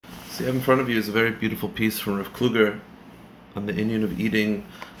you have in front of you is a very beautiful piece from Rav Kluger on the inyan of eating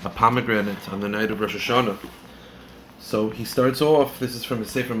a pomegranate on the night of Rosh Hashanah. So he starts off, this is from the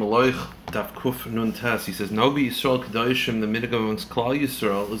Sefer Maloich, Daf Kuf Nun Tes. He says, Nobi Yisrael Kedoshim, the minhag amongst Klal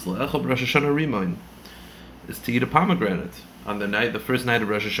Yisrael, is le'echel Rosh Hashanah Rimain, is to eat a pomegranate on the first night of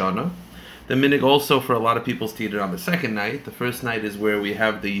Rosh Hashanah. The minhag also for a lot of people is to eat it on the second night. The first night is where we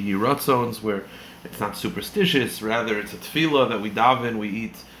have the Yiratzons, where it's not superstitious, rather it's a tefillah that we daven, we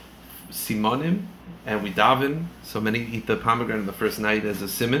eat simonim, and we daven. So many eat the pomegranate the first night as a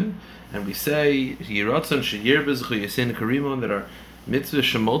simon, and we say Yiratzon sheyir bezchu yasin karimon, that our mitzvahs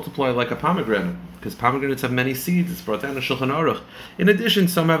should multiply like a pomegranate, because pomegranates have many seeds. It's brought down in Shulchan Aruch. In addition,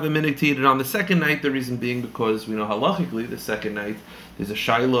 some have the minhag to eat it on the second night. The reason being because we know halachically the second night there's a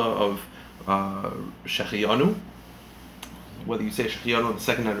shaila of Shechiyanu, whether you say Shechiyanu on the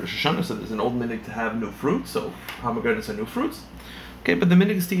second night of Rosh Hashanah, so there's an old minhag to have new fruits, so pomegranates are new fruits. Okay, but the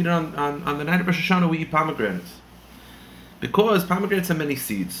minhag is to eat on the night of Rosh Hashanah, we eat pomegranates. Because pomegranates have many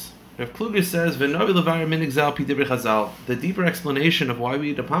seeds. Rav Kluger says, the deeper explanation of why we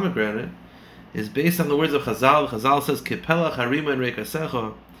eat a pomegranate is based on the words of Chazal. Chazal says, Kipelach harima and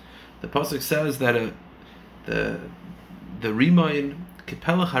reikasecha. The pasuk says that the rimain,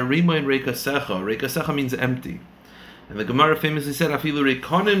 Kipelach harima and reikasecha. Reikasecha means empty. And the Gemara famously said, Afilu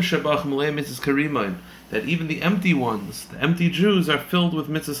rekonim shabach mulei mitzvahs karimain, that even the empty ones, the empty Jews, are filled with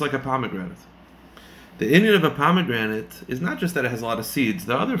mitzvahs like a pomegranate. The inyan of a pomegranate is not just that it has a lot of seeds.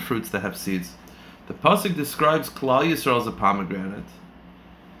 There are other fruits that have seeds. The pasuk describes Klal Yisrael as a pomegranate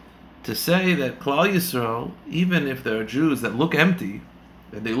to say that Klal Yisrael, even if there are Jews that look empty,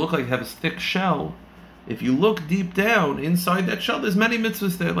 that they look like they have a thick shell, if you look deep down inside that shell, there's many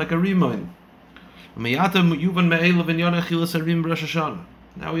mitzvahs there, like a rimain. Now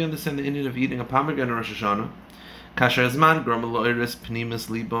we understand the inyan of eating a pomegranate in Rosh Hashanah. That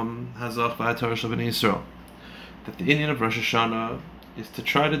the inyan of Rosh Hashanah is to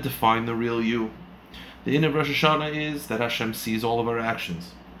try to define the real you. The inyan of Rosh Hashanah is that Hashem sees all of our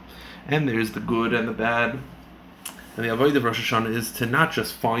actions, and there's the good and the bad. And the avodah of Rosh Hashanah is to not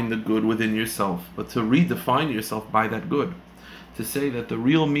just find the good within yourself, but to redefine yourself by that good. To say that the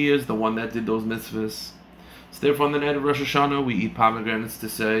real me is the one that did those mitzvahs. So therefore on the night of Rosh Hashanah we eat pomegranates to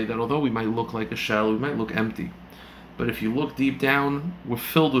say that although we might look like a shell, we might look empty, but if you look deep down, we're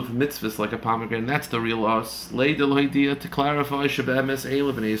filled with mitzvahs like a pomegranate. That's the real us. To clarify that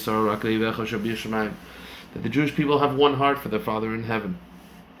the Jewish people have one heart for their Father in heaven.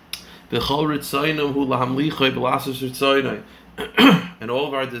 And all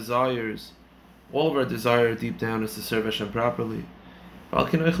of our desire deep down is to serve Hashem properly.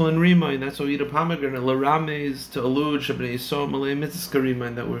 That's why we eat a pomegranate. To allude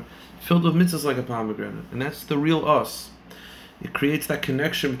that we're filled with mitzvahs like a pomegranate. And that's the real us. It creates that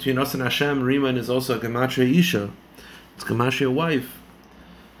connection between us and Hashem. Rimain is also a gematria isha. It's gematria wife.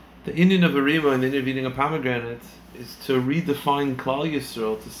 The inyan of a rimain, the inyan of eating a pomegranate, is to redefine Klal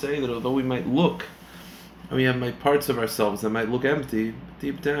Yisrael, to say that although we might look, and we have parts of ourselves that might look empty,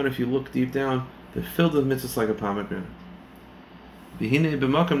 deep down, if you look deep down, they're filled with mitzvahs like a pomegranate. Now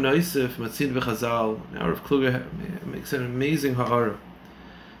Rav Kluger makes an amazing ha'ara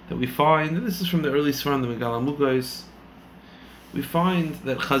that we find, and this is from the early Sfarim, the Megala Mugais, we find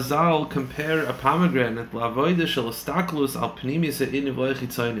that Chazal compare a pomegranate la'avodah shel istaklus al pnimis ha'iniv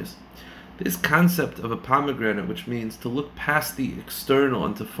le'chitzainis. This concept of a pomegranate, which means to look past the external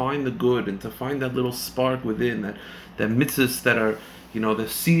and to find the good and to find that little spark within, that mitzvahs that are, the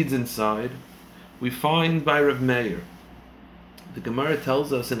seeds inside, we find by Rav Meir. The Gemara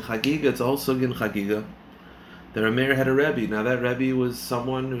tells us in Chagiga, it's also in Chagiga, that Rav Meir had a Rebbe. Now that Rebbe was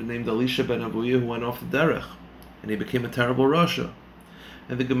someone named Elisha ben Abuya who went off the derech, and he became a terrible rasha.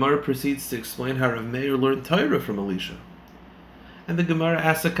 And the Gemara proceeds to explain how Rav Meir learned Torah from Elisha. And the Gemara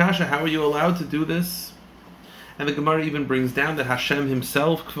asks Akasha, how are you allowed to do this? And the Gemara even brings down that Hashem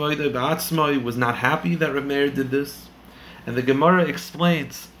himself, Kvoidei Ba'atzmai, was not happy that Rav Meir did this. And the Gemara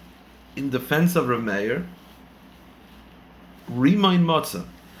explains, in defense of Rav Meir, Rimain Matzah.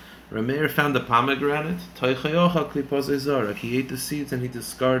 Rav Meir found a pomegranate, he ate the seeds and he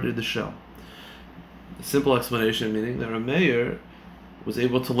discarded the shell. The simple explanation meaning that Rav Meir was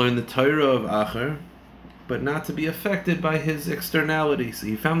able to learn the Torah of Acher, but not to be affected by his externality. So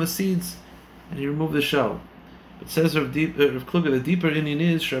he found the seeds and he removed the shell. It says Rav Kluger, the deeper inyan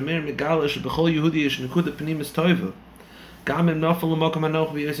is Rav Meir megala shebechol Yehudi yesh nekuda pnimis tova. Even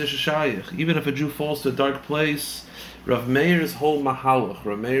if a Jew falls to a dark place, Rav Meir's whole mahalach,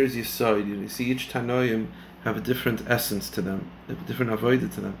 Rav Meir's yesod, you see each Tanoim have a different essence to them, a different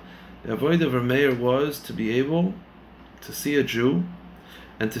avodah to them. The avodah of Rav Meir was to be able to see a Jew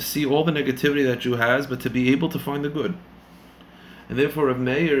and to see all the negativity that Jew has, but to be able to find the good. And therefore Rav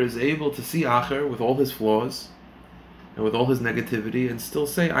Meir is able to see Acher with all his flaws and with all his negativity and still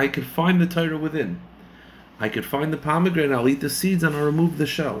say, I could find the Torah within. I could find the pomegranate, I'll eat the seeds and I'll remove the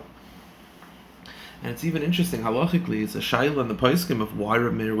shell. And it's even interesting, halachically, it's a shaila in the poskim of why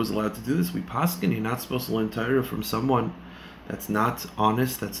Rav Meir was allowed to do this. We paskin, you're not supposed to learn Torah from someone that's not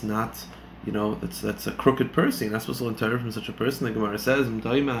honest, that's not, that's a crooked person. You're not supposed to learn Torah from such a person. The Gemara says,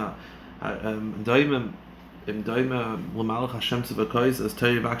 you're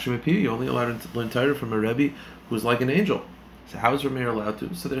only allowed to learn Torah from a Rebbe who's like an angel. So how is Rav Meir allowed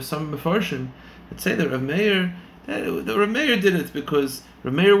to? So there's some mefarshim that say that Rav Meir did it because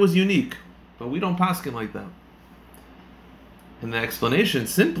Rav Meir was unique. But we don't paskin like that. And the explanation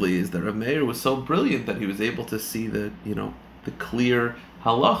simply is that Rav Meir was so brilliant that he was able to see the clear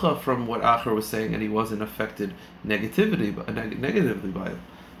halacha from what Acher was saying, and he wasn't affected negatively by it.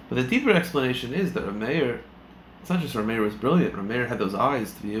 But the deeper explanation is that Rav Meir, it's not just Rav Meir was brilliant. Rav Meir had those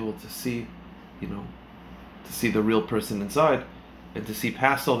eyes to be able to see, to see the real person inside, and to see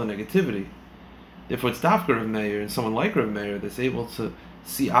past all the negativity. Therefore, it's Dafka Rav Meir and someone like Rav Meir that's able to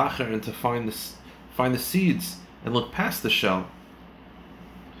see Acher and to find the seeds and look past the shell.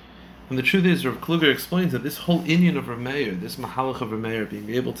 And the truth is, Rav Kluger explains that this whole inyan of Rav Meir, this mahalach of Rav Meir, being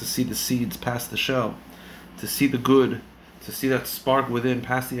able to see the seeds past the shell, to see the good, to see that spark within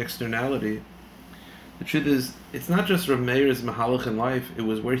past the externality. The truth is, it's not just Rav Meir's mahalach in life, it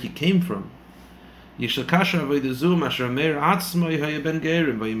was where he came from. Yishakasha avodazu asher Rav Meir atzmai haya ben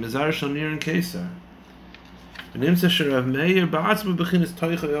gerim vayimazar shonir and kesar. The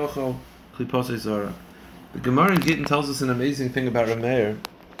Gemara in Gittin tells us an amazing thing about Rav Meir,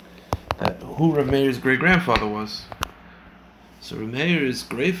 that who Rav Meir's great-grandfather was. So Rav Meir's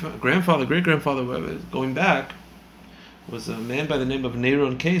great-grandfather, going back, was a man by the name of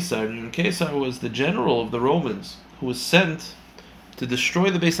Neron Caesar. Neron Caesar was the general of the Romans who was sent to destroy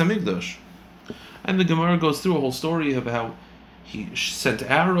the Beis Hamikdash. And the Gemara goes through a whole story of how he sent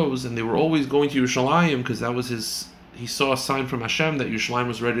arrows, and they were always going to Yerushalayim because that was he saw a sign from Hashem that Yerushalayim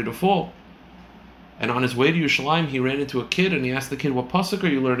was ready to fall. And on his way to Yerushalayim, he ran into a kid, and he asked the kid, what pasuk are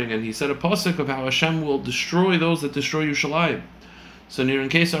you learning? And he said a pasuk of how Hashem will destroy those that destroy Yerushalayim. So Neron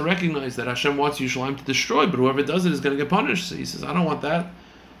Caesar recognized that Hashem wants Yerushalayim to destroy, but whoever does it is going to get punished. So he says, I don't want that.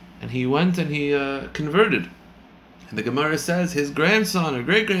 And he went and he converted. And the Gemara says his grandson, or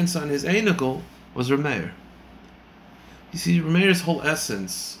great-grandson, his Einikel, was Rav Meir. You see, Rav Meir's whole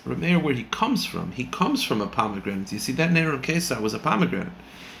essence, Rav Meir, where he comes from a pomegranate. You see, that Neron Caesar was a pomegranate.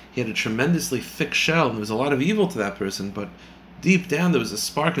 He had a tremendously thick shell, and there was a lot of evil to that person, but deep down there was a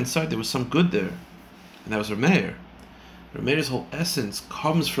spark inside, there was some good there. And that was Rav Meir. Rav Meir's whole essence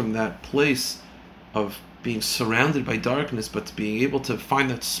comes from that place of being surrounded by darkness, but to being able to find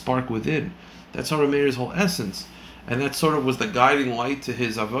that spark within. That's how Rav Meir's whole essence. And that sort of was the guiding light to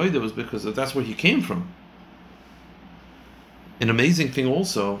his avodah, was because that's where he came from. An amazing thing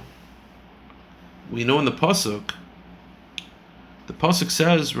also, we know in the pasuk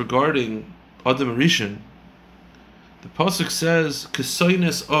says regarding Adam Rishon, the pasuk says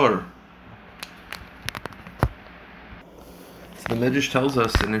Kesoines Or. So the Medrash tells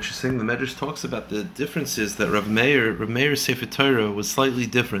us, and interesting, the Medrash talks about the differences that Rav Meir's Sefer Torah was slightly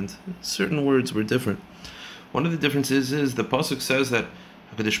different. Certain words were different. One of the differences is the pasuk says that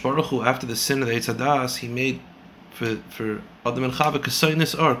HaKadosh Baruch Hu, after the sin of the Eitz Hadas, he made for Adam and Chava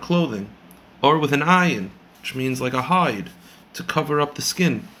Kesoines Or, clothing, or with an ayin, which means like a hide, to cover up the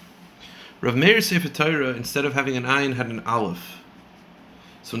skin. Rav Meir's Sefer Torah, instead of having an ayin, had an aleph.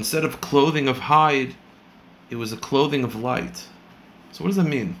 So instead of clothing of hide, it was a clothing of light. So what does that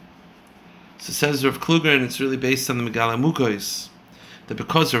mean? So it says Rav Kluger, and it's really based on the Megala Mukos, that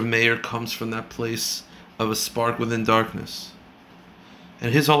because Rav Meir comes from that place of a spark within darkness,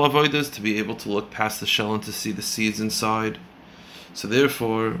 and his whole avodah is to be able to look past the shell and to see the seeds inside. So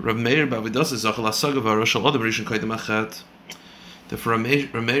therefore, Rav Meir b'avodas is zachal asagav haroshal adam rishon kaidem achet. Therefore,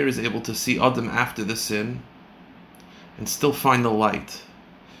 Rav Meir is able to see Adam after the sin and still find the light.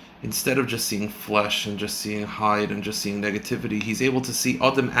 Instead of just seeing flesh and just seeing hide and just seeing negativity, he's able to see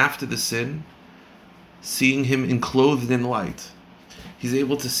Adam after the sin, seeing him enclothed in light. He's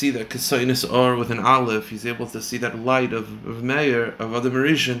able to see that Kesoines Or with an aleph. He's able to see that light of Meir, of Adam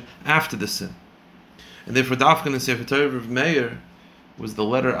Rishon, after the sin. And therefore, Dafka in the Sefer Torah of Meir was the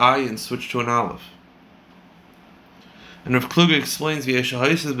letter ayin switched to an aleph. And Rav Kluger explains, the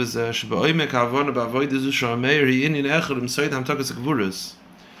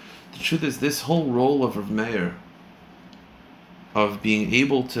truth is, this whole role of Rav Meir, of being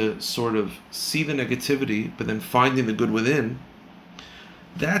able to sort of see the negativity, but then finding the good within,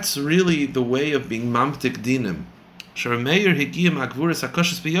 That's really the way of being mamtik dinim. Sharameir higiyam akvuris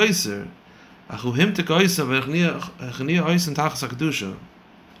hakoshes b'yoyser, achuhim tekoysa v'echnia oysen tachas hakdusha.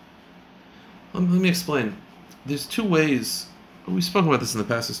 Let me explain. There's two ways. We've spoken about this in the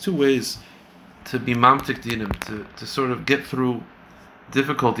past. There's two ways to be mamtik dinim, to sort of get through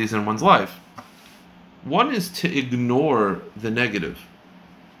difficulties in one's life. One is to ignore the negative.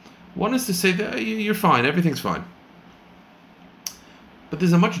 One is to say that you're fine, everything's fine. But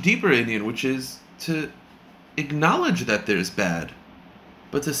there's a much deeper Indian, which is to acknowledge that there's bad,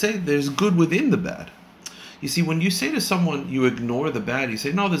 but to say there's good within the bad. You see, when you say to someone you ignore the bad, you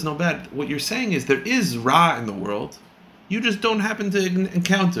say, no, there's no bad. What you're saying is there is Ra in the world. You just don't happen to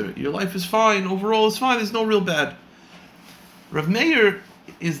encounter it. Your life is fine. Overall, it's fine. There's no real bad. Rav Meir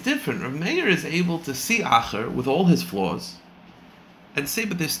is different. Rav Meir is able to see Acher with all his flaws and say,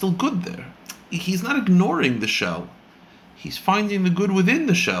 but there's still good there. He's not ignoring the shell. He's finding the good within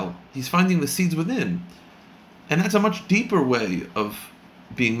the shell. He's finding the seeds within. And that's a much deeper way of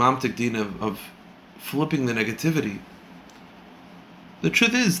being mamtik din, of flipping the negativity. The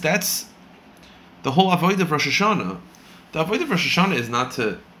truth is, that's the whole avodah of Rosh Hashanah. The avodah of Rosh Hashanah is not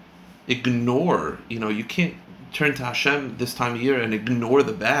to ignore, you can't turn to Hashem this time of year and ignore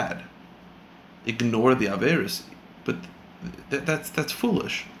the bad, ignore the averis. But that's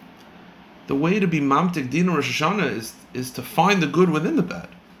foolish. The way to be mamtik din Rosh Hashanah is to find the good within the bad.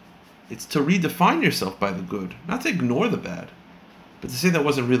 It's to redefine yourself by the good, not to ignore the bad, but to say that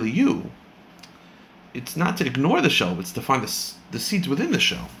wasn't really you. It's not to ignore the shell, but it's to find the seeds within the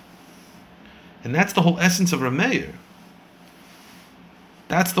shell. And that's the whole essence of Rav Meir.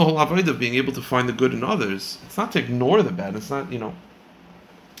 That's the whole avodah of being able to find the good in others. It's not to ignore the bad. It's not,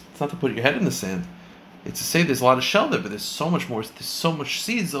 it's not to put your head in the sand. It's to say there's a lot of shell there, but there's so much more. There's so much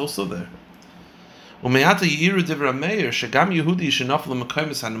seeds also there. And that's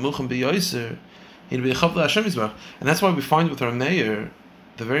why we find with Rav Meir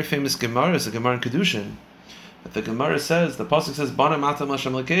the very famous Gemara is the Gemara in Kedushin. That the Gemara says, the pasuk says, "Bana matam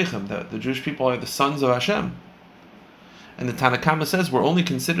Hashem lekechem," that the Jewish people are the sons of Hashem. And the Tanakama says we're only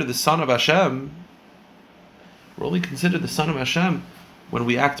considered the son of Hashem. We're only considered the son of Hashem when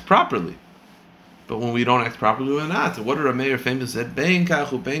we act properly. But when we don't act properly, we're not. And what did Rav Meir famously said? Bein kach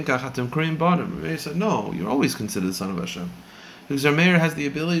ubein kach atem kriim banim. Rav Meir said, no, you're always considered the son of Hashem. Because Rav Meir has the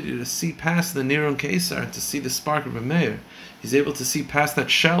ability to see past the Nero and Kesar and to see the spark of Rav Meir. He's able to see past that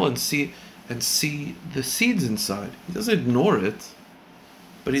shell and see the seeds inside. He doesn't ignore it,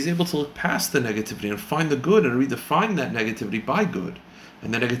 but he's able to look past the negativity and find the good and redefine that negativity by good.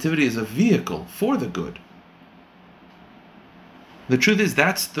 And that negativity is a vehicle for the good. The truth is,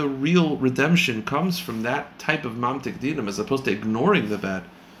 that's the real redemption comes from that type of mamtik dinam, as opposed to ignoring the bad.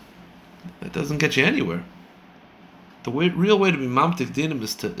 That doesn't get you anywhere. The real way to be mamtik dinam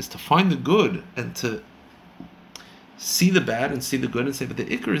is to find the good and to see the bad and see the good and say, but the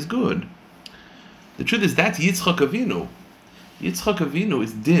ikar is good. The truth is, that's Yitzchak Avinu. Yitzchak Avinu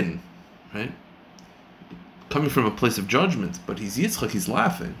is din, right? Coming from a place of judgment, but he's Yitzchak, he's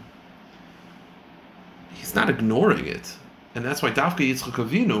laughing. He's not ignoring it. And that's why Dafka Yitzchak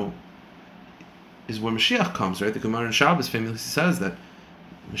Avinu is where Mashiach comes, right? The Gemara in Shabbos famously says that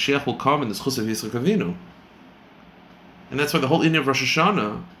Mashiach will come in the schus of Yitzchak Avinu. And that's why the whole inyan of Rosh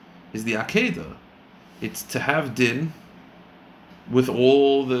Hashanah is the Akedah. It's to have din with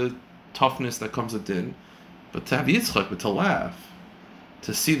all the toughness that comes with din, but to have Yitzchak, but to laugh,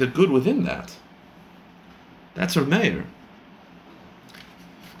 to see the good within that. That's Rav Meir.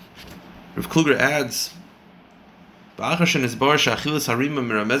 Rav Kluger adds, now that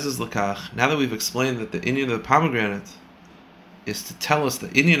we've explained that the inyan of the pomegranate is to tell us the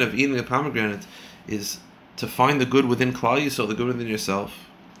inyan of eating the pomegranate is to find the good within Klal Yisrael, the good within yourself.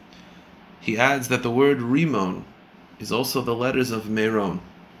 He adds that the word Rimon is also the letters of Meiron.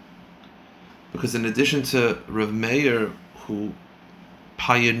 Because in addition to Rav Meir, who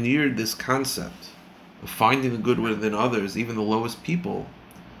pioneered this concept of finding the good within others, even the lowest people,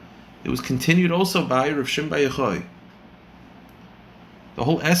 it was continued also by Rav Shimon bar Yochai. The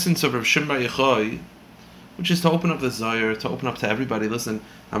whole essence of Rav Shimon bar Yochai, which is to open up the Zohar, to open up to everybody. Listen,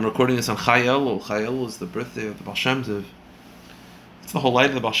 I'm recording this on Chai Elul. Chai Elul is the birthday of the Baal Shem Tov. It's the whole light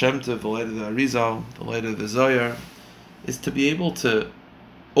of the Baal Shem Tov, the light of the Arizal, the light of the Zohar, is to be able to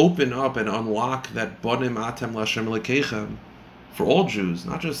open up and unlock that Bonim Atem L'Hashem Lekechem for all Jews,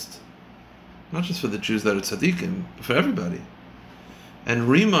 not just for the Jews that are tzaddikim, but for everybody. And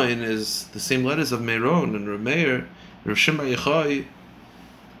Rimayin is the same letters of Meiron and Rav Meir. Rav Shimon bar Yochai,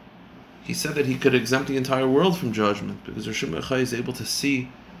 he said that he could exempt the entire world from judgment because Rav Shimon bar Yochai is able to see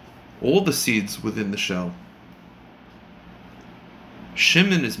all the seeds within the shell.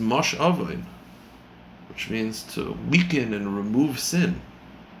 Shimon is mosh avoin, which means to weaken and remove sin.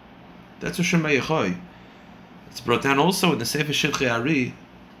 That's what Shema Yechoy. It's brought down also in the Sefer Shilchei Ari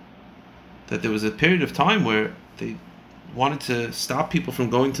that there was a period of time where they wanted to stop people from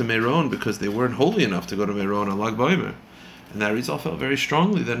going to Meron because they weren't holy enough to go to Meron on Lag BaOmer. And the Arizal felt very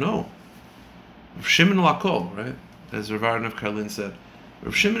strongly that no. Rav Shimon Lakol, right? As Rav Aaron of Karlin said,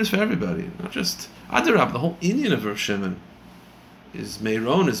 Rav Shimon is for everybody, not just Adarab. The whole Indian of Rav Shimon is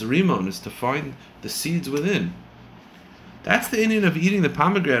Meron, is Rimon, is to find the seeds within. That's the Indian of eating the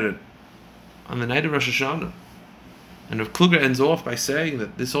pomegranate on the night of Rosh Hashanah. And Rav Kluger ends off by saying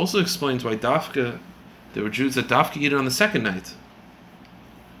that this also explains why Dafka, there were Jews that Dafka eat it on the second night.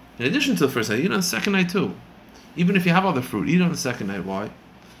 In addition to the first night, eat it on the second night too. Even if you have other fruit, eat it on the second night. Why?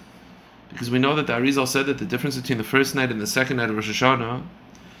 Because we know that the Arizal said that the difference between the first night and the second night of Rosh Hashanah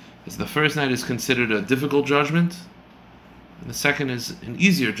is the first night is considered a difficult judgment, and the second is an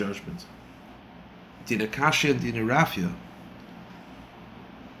easier judgment. Dina Kashya and Dina Rafia.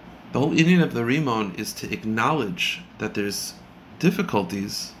 The whole Indian of the Rimon is to acknowledge that there's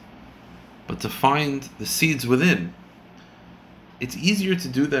difficulties, but to find the seeds within. It's easier to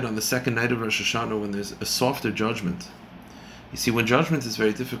do that on the second night of Rosh Hashanah when there's a softer judgment. You see, when judgment is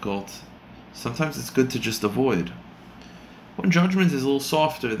very difficult, sometimes it's good to just avoid. When judgment is a little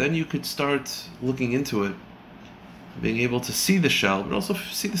softer, then you could start looking into it, being able to see the shell, but also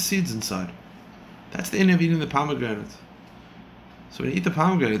see the seeds inside. That's the end of eating the pomegranate. So when you eat the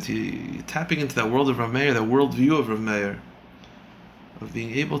pomegranate, you're tapping into that world of Rav Meir, that world view of Rav Meir, of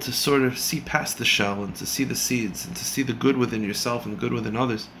being able to sort of see past the shell and to see the seeds and to see the good within yourself and good within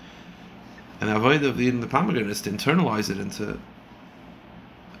others. And the avodah of eating the pomegranate is to internalize it and to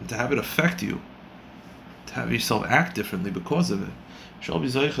have it affect you, to have yourself act differently because of it. Shall be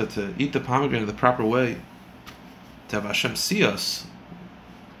zeicha to eat the pomegranate the proper way, to have Hashem see us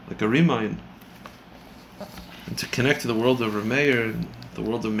like a remind, and to connect to the world of Rav Meir and the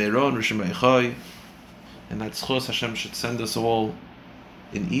world of Meron, Rishon Beichai, and that tzchus Hashem should send us all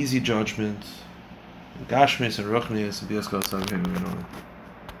in easy judgment, in Gashmis and Ruchnis and Bias Kol Tzavim.